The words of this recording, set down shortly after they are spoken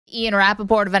Ian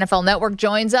Rapoport of NFL Network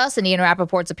joins us, and Ian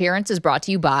Rapoport's appearance is brought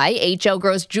to you by H.O.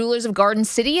 Gross Jewelers of Garden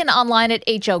City and online at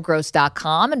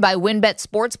hogross.com, and by WynnBET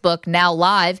Sportsbook, now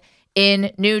live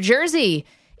in New Jersey.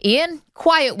 Ian,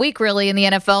 quiet week really in the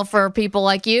NFL for people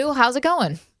like you. How's it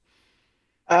going?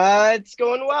 It's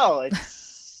going well.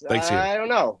 It's I don't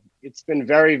know. It's been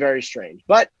very, very strange,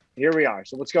 but here we are.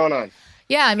 So what's going on?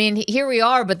 Yeah, I mean, here we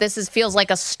are, but this feels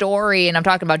like a story, and I'm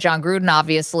talking about John Gruden,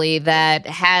 obviously, that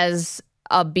has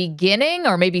a beginning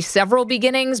or maybe several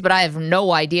beginnings, but I have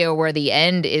no idea where the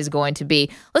end is going to be.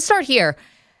 Let's start here.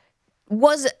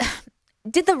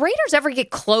 Did the Raiders ever get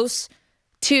close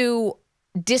to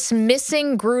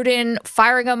dismissing Gruden,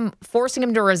 firing him, forcing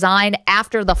him to resign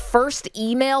after the first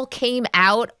email came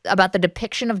out about the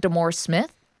depiction of DeMaurice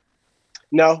Smith?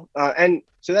 No, and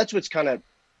so that's what's kind of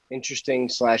interesting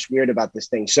 / weird about this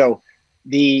thing. So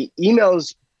the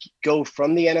emails go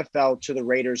from the NFL to the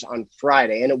Raiders on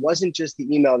Friday, and it wasn't just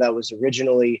the email that was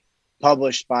originally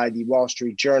published by the Wall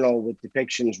Street Journal with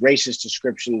depictions, racist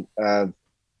description of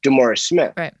DeMaurice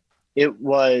Smith. Right. It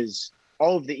was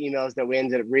all of the emails that we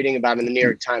ended up reading about in the New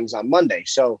York Times on Monday.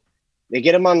 So they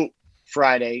get them on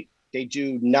Friday. They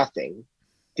do nothing.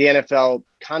 The NFL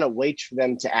kind of waits for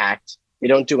them to act. They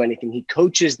don't do anything. He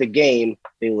coaches the game.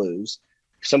 They lose.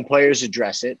 Some players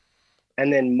address it.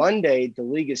 And then Monday, the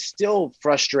league is still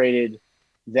frustrated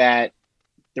that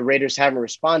the Raiders haven't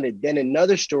responded. Then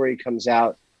another story comes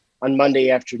out on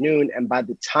Monday afternoon. And by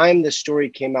the time the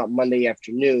story came out Monday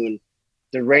afternoon,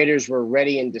 the Raiders were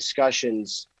already in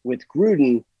discussions with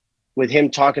Gruden, with him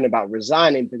talking about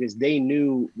resigning, because they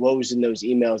knew what was in those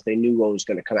emails. They knew what was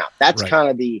going to come out. That's kind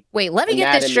of the... Wait, let me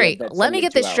get this straight. Let me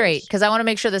get this straight, because I want to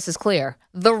make sure this is clear.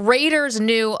 The Raiders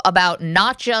knew about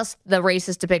not just the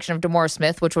racist depiction of DeMaurice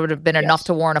Smith, which would have been enough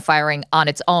to warrant a firing on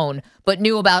its own, but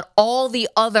knew about all the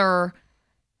other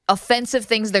offensive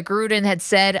things that Gruden had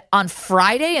said on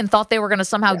Friday and thought they were going to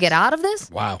somehow get out of this?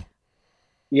 Wow.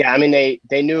 Yeah, I mean,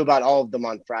 they knew about all of them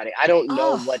on Friday. I don't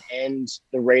know what ends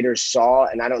the Raiders saw,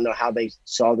 and I don't know how they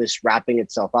saw this wrapping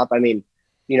itself up. I mean,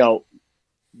 you know,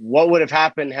 what would have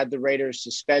happened had the Raiders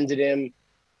suspended him?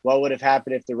 What would have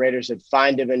happened if the Raiders had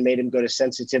fined him and made him go to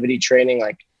sensitivity training?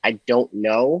 Like, I don't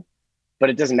know, but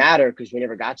it doesn't matter because we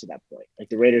never got to that point. Like,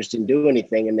 the Raiders didn't do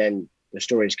anything, and then the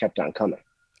stories kept on coming.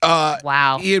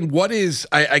 Wow. Ian, what is,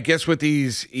 I guess with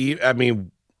these, I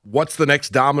mean, what's the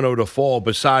next domino to fall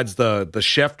besides the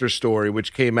Schefter story,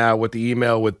 which came out with the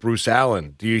email with Bruce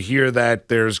Allen? Do you hear that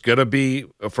there's going to be,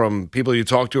 from people you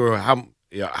talk to, or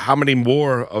how many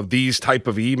more of these type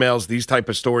of emails, these type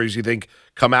of stories you think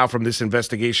come out from this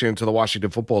investigation into the Washington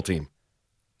football team?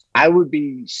 I would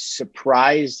be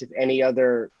surprised if any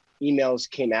other emails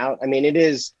came out. I mean, it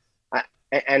is,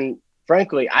 and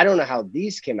frankly, I don't know how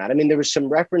these came out. I mean, there were some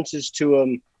references to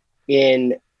them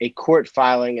in a court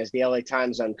filing, as the LA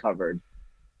Times uncovered,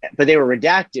 but they were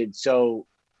redacted. So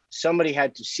somebody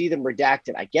had to see them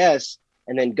redacted, I guess,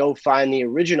 and then go find the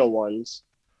original ones.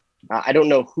 I don't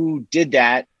know who did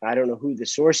that. I don't know who the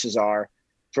sources are.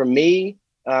 For me,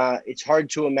 it's hard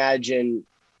to imagine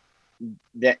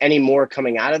that any more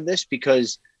coming out of this,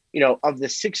 because, you know, of the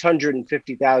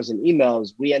 650,000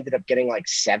 emails, we ended up getting like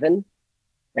 7.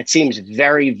 That seems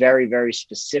very, very, very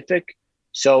specific.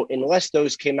 So unless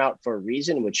those came out for a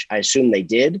reason, which I assume they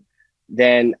did,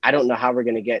 then I don't know how we're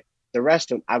going to get the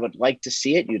rest of them. I would like to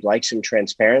see it. You'd like some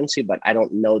transparency, but I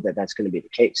don't know that that's going to be the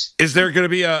case. Is there going to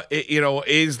be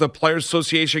is the Players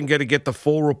Association going to get the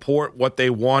full report, what they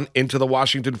want into the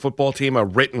Washington football team, a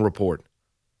written report?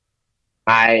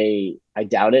 I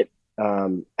doubt it.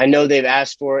 I know they've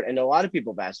asked for it, and a lot of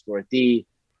people have asked for it.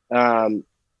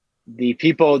 The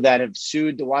people that have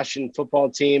sued the Washington football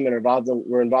team and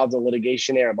were involved in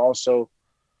litigation there have also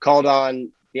called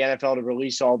on the NFL to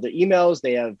release all the emails.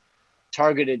 They have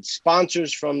targeted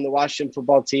sponsors from the Washington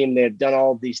football team. They have done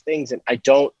all of these things, and I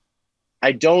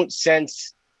don't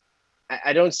sense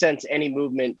any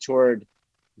movement toward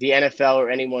the NFL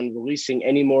or anyone releasing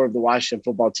any more of the Washington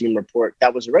football team report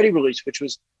that was already released, which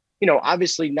was, you know,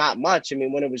 obviously not much. I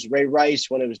mean, when it was Ray Rice,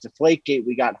 when it was Deflategate,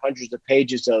 we got hundreds of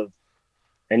pages of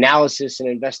analysis and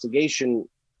investigation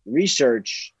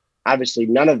research. Obviously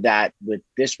none of that with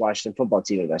this Washington football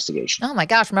team investigation. Oh my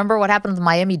gosh. Remember what happened with the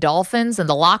Miami Dolphins and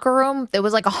the locker room? There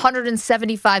was like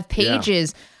 175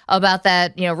 pages about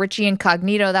that, you know, Richie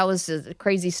Incognito. That was a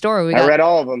crazy story. I read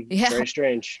all of them. Yeah. Very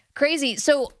strange. Crazy.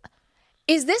 So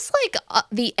is this like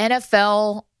the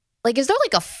NFL, like, is there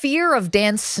like a fear of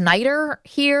Dan Snyder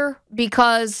here?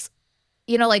 Because,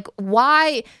 you know, like,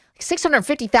 why?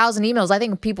 650,000 emails, I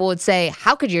think people would say,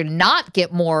 how could you not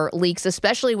get more leaks,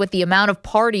 especially with the amount of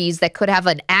parties that could have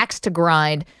an axe to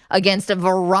grind against a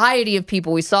variety of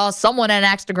people? We saw someone had an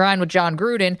axe to grind with John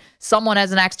Gruden. Someone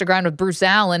has an axe to grind with Bruce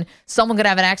Allen. Someone could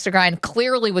have an axe to grind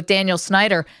clearly with Daniel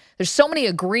Snyder. There's so many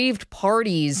aggrieved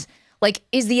parties. Like,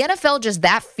 is the NFL just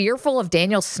that fearful of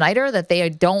Daniel Snyder that they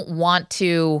don't want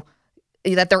to,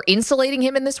 that they're insulating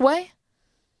him in this way?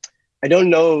 I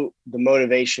don't know the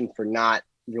motivation for not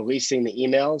releasing the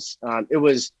emails. It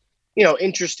was,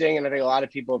 interesting. And I think a lot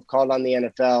of people have called on the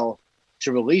NFL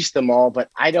to release them all, but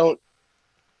I don't,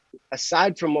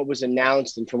 aside from what was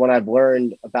announced and from what I've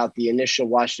learned about the initial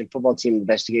Washington football team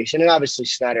investigation, and obviously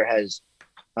Snyder has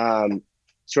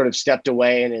sort of stepped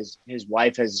away and his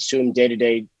wife has assumed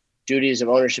day-to-day duties of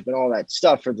ownership and all that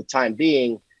stuff for the time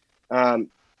being. I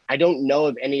don't know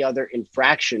of any other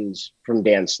infractions from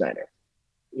Dan Snyder.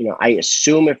 I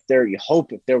assume you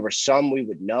hope if there were some, we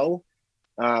would know.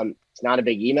 It's not a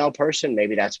big email person.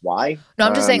 Maybe that's why. No,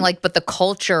 I'm just saying, but the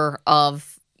culture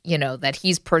of, that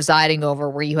he's presiding over,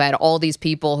 where you had all these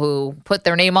people who put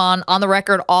their name on the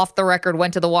record, off the record,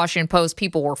 went to the Washington Post.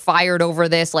 People were fired over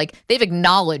this. They've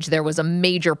acknowledged there was a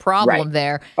major problem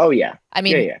there. Oh, yeah. I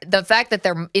mean, the fact that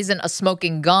there isn't a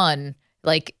smoking gun,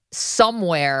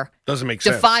 somewhere doesn't make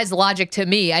sense. Defies logic to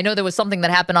me. I know there was something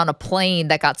that happened on a plane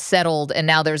that got settled, and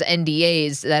now there's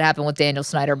NDAs that happened with Daniel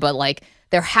Snyder. But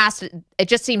it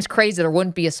just seems crazy there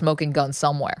wouldn't be a smoking gun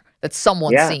somewhere that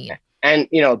someone's seen. And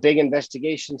big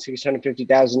investigation,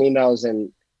 650,000 emails,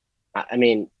 and I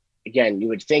mean, again, you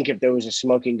would think if there was a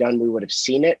smoking gun, we would have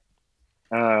seen it.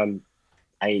 Believe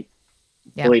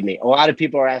me, a lot of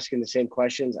people are asking the same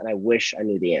questions, and I wish I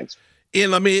knew the answer. And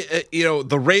let me,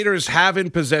 the Raiders have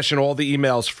in possession all the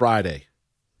emails Friday.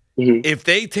 Mm-hmm. If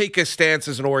they take a stance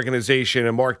as an organization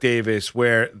and Mark Davis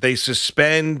where they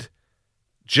suspend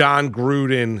John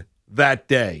Gruden that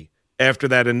day after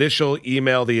that initial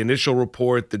email, the initial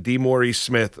report, the DeMaurice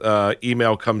Smith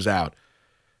email comes out,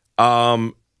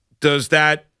 does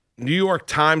that New York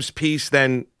Times piece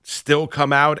then still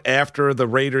come out after the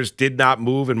Raiders did not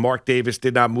move and Mark Davis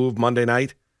did not move Monday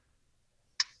night?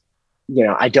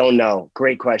 I don't know.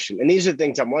 Great question. And these are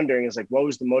things I'm wondering is what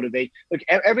was the motivation? Look,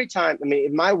 every time,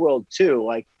 in my world too,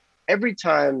 every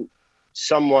time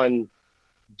someone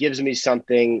gives me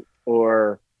something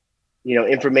or,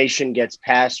 information gets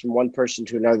passed from one person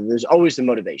to another, there's always the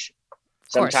motivation.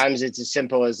 Sometimes it's as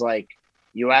simple as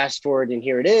you asked for it and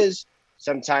here it is.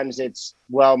 Sometimes it's,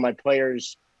 well, my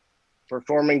player's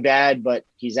performing bad, but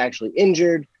he's actually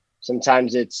injured.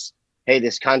 Sometimes it's, hey,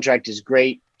 this contract is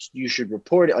great, you should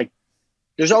report it.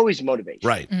 There's always motivation,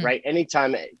 right? Mm-hmm. Right.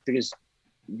 Anytime, because,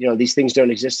 these things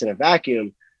don't exist in a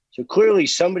vacuum. So clearly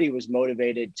somebody was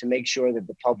motivated to make sure that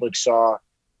the public saw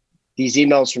these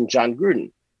emails from John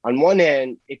Gruden. On one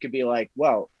hand, it could be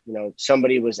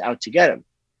somebody was out to get him.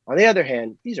 On the other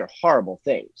hand, these are horrible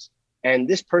things. And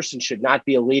this person should not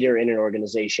be a leader in an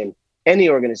organization, any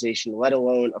organization, let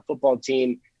alone a football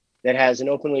team that has an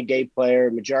openly gay player,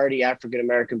 majority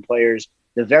African-American players,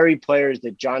 the very players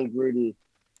that John Gruden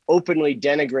openly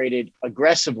denigrated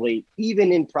aggressively,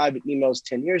 even in private emails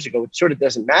 10 years ago. It sort of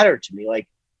doesn't matter to me.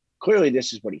 Clearly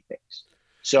this is what he thinks.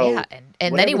 So yeah,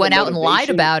 and then he went out and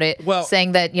lied about it,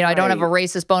 saying that, I don't have a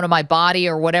racist bone in my body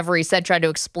or whatever he said, tried to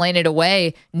explain it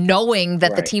away, knowing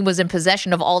that the team was in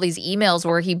possession of all these emails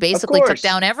where he basically took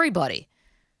down everybody.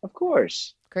 Of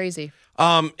course. Crazy.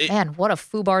 Man, what a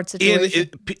FUBAR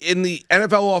situation. In the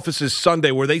NFL offices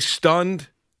Sunday, were they stunned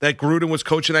that Gruden was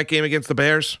coaching that game against the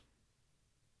Bears?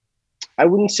 I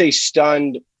wouldn't say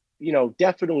stunned,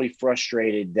 definitely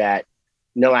frustrated that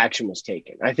no action was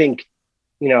taken. I think,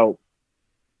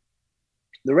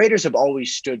 the Raiders have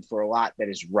always stood for a lot that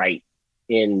is right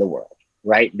in the world,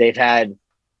 right? They've had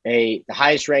the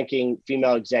highest ranking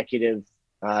female executive,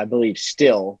 I believe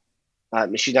still,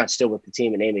 she's not still with the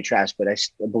team in Amy Trask, but I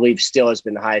believe still has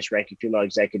been the highest ranking female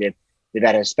executive. They've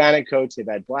had a Hispanic coach. They've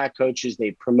had Black coaches.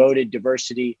 They've promoted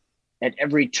diversity at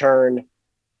every turn.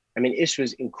 This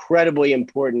was incredibly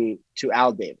important to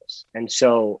Al Davis. And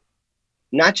so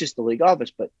not just the league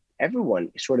office, but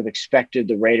everyone sort of expected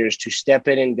the Raiders to step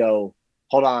in and go,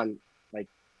 hold on,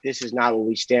 this is not what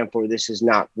we stand for. This is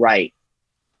not right.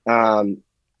 I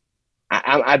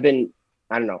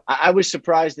was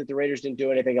surprised that the Raiders didn't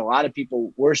do anything. A lot of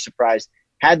people were surprised.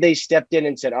 Had they stepped in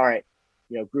and said, all right,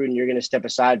 Gruden, you're going to step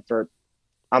aside for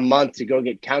a month to go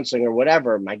get counseling or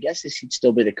whatever, my guess is he'd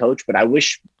still be the coach, but I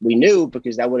wish we knew,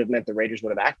 because that would have meant the Raiders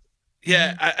would have acted.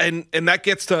 Yeah, and that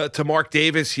gets to Mark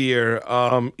Davis here.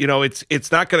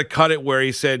 It's not going to cut it where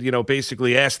he said,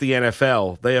 basically ask the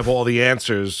NFL. They have all the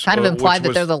answers. Kind of implied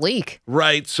that they're the leak.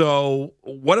 Right. So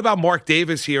what about Mark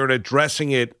Davis here and addressing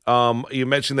it? You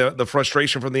mentioned the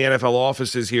frustration from the NFL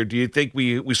offices here. Do you think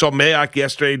we saw Mayock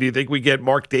yesterday? Do you think we get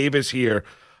Mark Davis here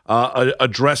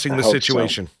addressing the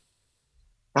situation?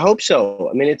 I hope so.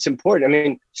 I mean, it's important. I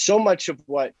mean, so much of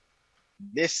what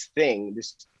this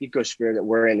ecosphere that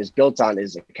we're in is built on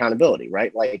is accountability,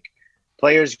 right? Like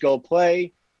players go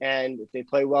play, and if they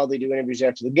play well, they do interviews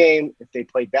after the game. If they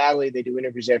play badly, they do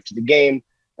interviews after the game.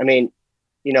 I mean,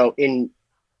 in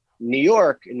New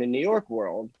York, in the New York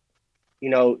world,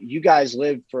 you guys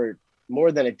lived for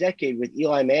more than a decade with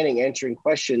Eli Manning answering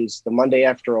questions the Monday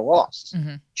after a loss,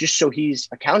 just so he's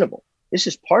accountable. This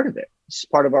is part of it. This is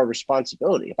part of our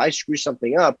responsibility. If I screw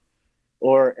something up,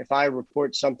 or if I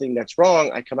report something that's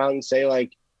wrong, I come out and say,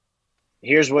 like,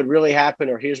 here's what really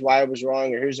happened, or here's why I was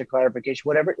wrong, or here's a clarification,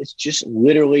 whatever. It's just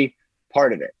literally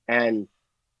part of it. And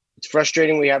it's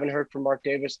frustrating we haven't heard from Mark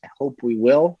Davis. I hope we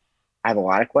will. I have a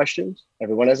lot of questions.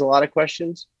 Everyone has a lot of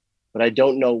questions, but I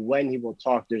don't know when he will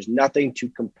talk. There's nothing to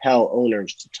compel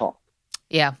owners to talk.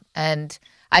 Yeah, and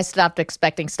I stopped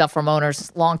expecting stuff from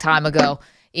owners a long time ago.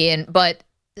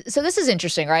 So this is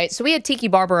interesting, right? So we had Tiki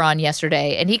Barber on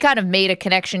yesterday, and he kind of made a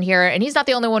connection here, and he's not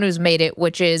the only one who's made it,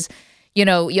 which is, you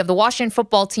have the Washington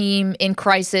football team in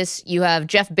crisis. You have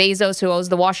Jeff Bezos, who owns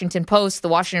the Washington Post. The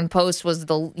Washington Post was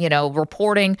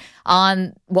reporting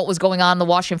on what was going on in the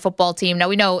Washington football team. Now,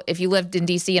 we know if you lived in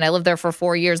D.C., and I lived there for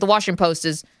 4 years, the Washington Post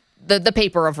is the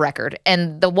paper of record,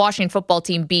 and the Washington football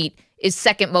team beat is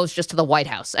second most just to the White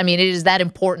House. I mean, it is that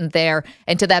important there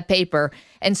and to that paper.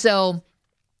 And so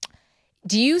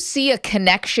do you see a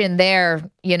connection there,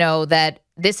 that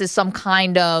this is some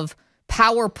kind of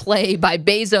power play by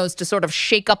Bezos to sort of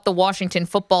shake up the Washington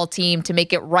football team to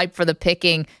make it ripe for the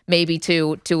picking, maybe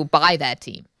to buy that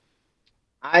team?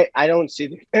 I don't see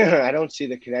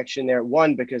the connection there.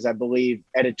 One, because I believe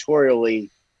editorially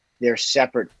they're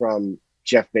separate from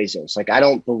Jeff Bezos. Like, I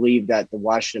don't believe that the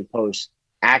Washington Post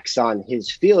acts on his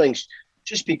feelings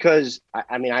just because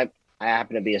I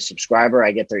happen to be a subscriber.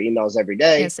 I get their emails every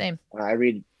day. Yeah, same. I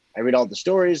read all the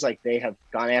stories. Like, they have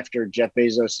gone after Jeff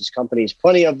Bezos' companies,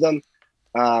 plenty of them.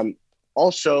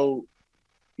 Also,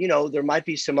 there might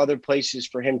be some other places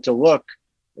for him to look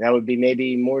that would be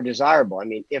maybe more desirable. I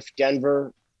mean, if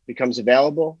Denver becomes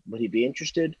available, would he be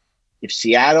interested? If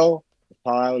Seattle, if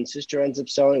Paul Allen's sister ends up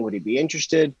selling, would he be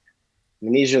interested? I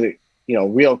mean, these are the,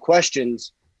 real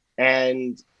questions.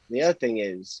 And the other thing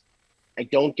is, I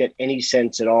don't get any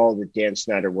sense at all that Dan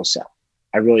Snyder will sell.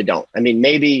 I really don't. I mean,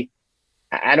 maybe,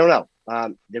 I don't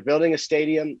know. They're building a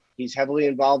stadium. He's heavily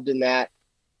involved in that.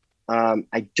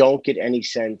 I don't get any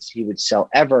sense he would sell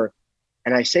ever.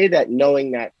 And I say that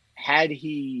knowing that had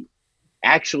he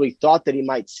actually thought that he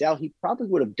might sell, he probably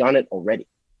would have done it already.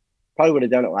 Probably would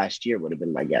have done it last year, would have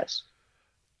been my guess.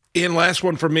 Ian, last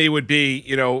one for me would be,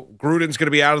 Gruden's going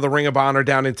to be out of the Ring of Honor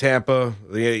down in Tampa.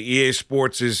 The EA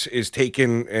Sports is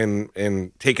taking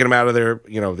and taking him out of their,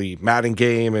 the Madden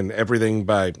game and everything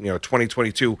by,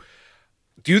 2022.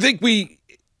 Do you think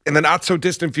in the not so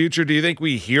distant future, do you think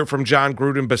we hear from John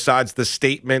Gruden besides the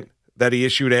statement that he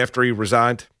issued after he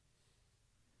resigned?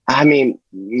 I mean,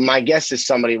 my guess is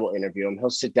somebody will interview him. He'll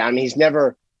sit down. I mean, he's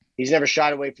never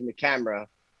shied away from the camera.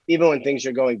 Even when things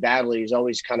are going badly, he's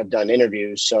always kind of done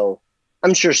interviews. So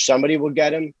I'm sure somebody will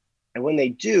get him. And when they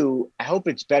do, I hope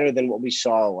it's better than what we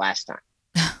saw last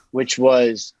time, which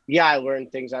was, I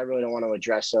learned things. I really don't want to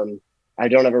address them. I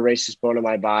don't have a racist bone in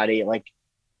my body. Like,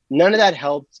 none of that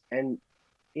helped. And,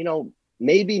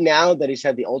 maybe now that he's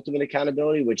had the ultimate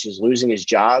accountability, which is losing his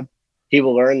job, he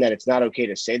will learn that it's not okay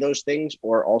to say those things,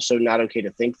 or also not okay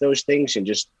to think those things, and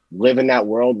just live in that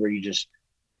world where you just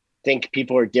think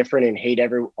people are different and hate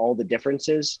all the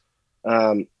differences.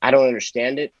 I don't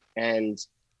understand it. And,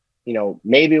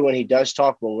 maybe when he does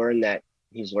talk, we'll learn that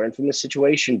he's learned from the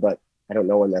situation, but I don't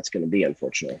know when that's going to be,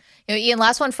 unfortunately. Ian,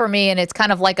 last one for me, and it's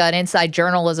kind of like an inside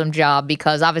journalism job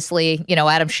because obviously,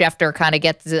 Adam Schefter kind of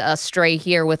gets astray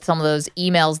here with some of those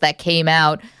emails that came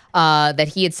out that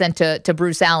he had sent to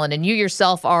Bruce Allen. And you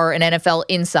yourself are an NFL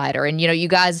insider, and, you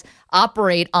guys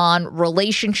operate on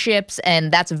relationships,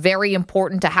 and that's very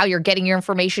important to how you're getting your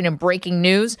information and breaking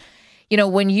news.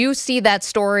 When you see that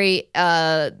story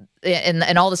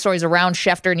and all the stories around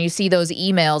Schefter, and you see those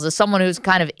emails, as someone who's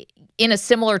kind of in a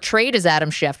similar trade as Adam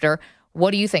Schefter,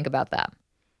 what do you think about that?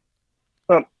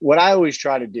 What I always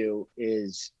try to do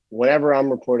is whenever I'm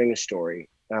reporting a story,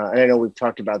 and I know we've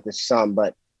talked about this some,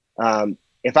 but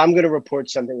if I'm going to report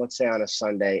something, let's say on a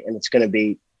Sunday, and it's going to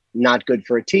be not good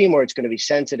for a team or it's going to be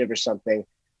sensitive or something,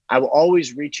 I will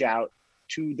always reach out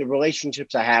to the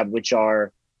relationships I have, which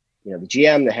are, the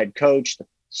GM, the head coach, the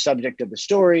subject of the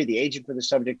story, the agent for the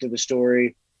subject of the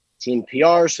story, team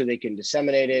PR, so they can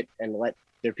disseminate it and let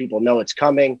their people know it's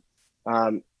coming.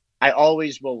 I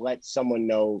always will let someone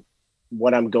know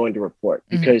what I'm going to report,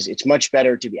 because it's much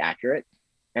better to be accurate,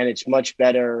 and it's much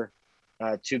better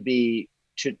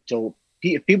to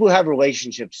if people have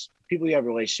relationships, people you have a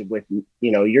relationship with,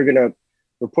 you're going to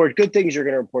report good things, you're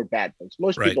going to report bad things.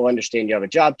 Most people understand you have a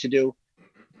job to do.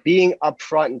 Being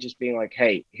upfront and just being like,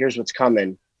 hey, here's what's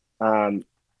coming. I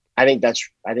think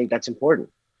that's important.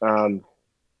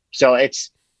 So it's,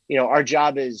 our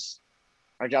job is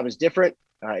different.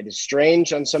 It is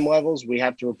strange on some levels. We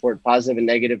have to report positive and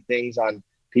negative things on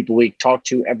people we talk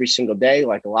to every single day,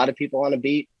 like a lot of people on a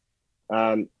beat.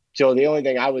 So the only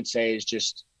thing I would say is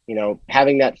just,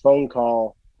 having that phone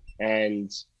call and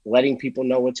letting people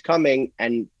know what's coming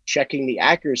and checking the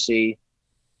accuracy,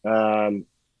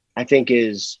 I think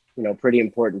is, pretty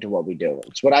important to what we do.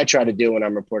 It's what I try to do when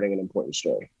I'm reporting an important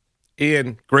story.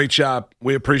 Ian, great job.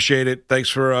 We appreciate it. Thanks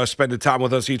for spending time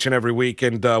with us each and every week,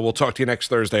 and we'll talk to you next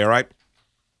Thursday, all right?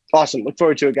 Awesome. Look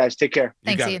forward to it, guys. Take care.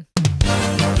 Thanks, Ian.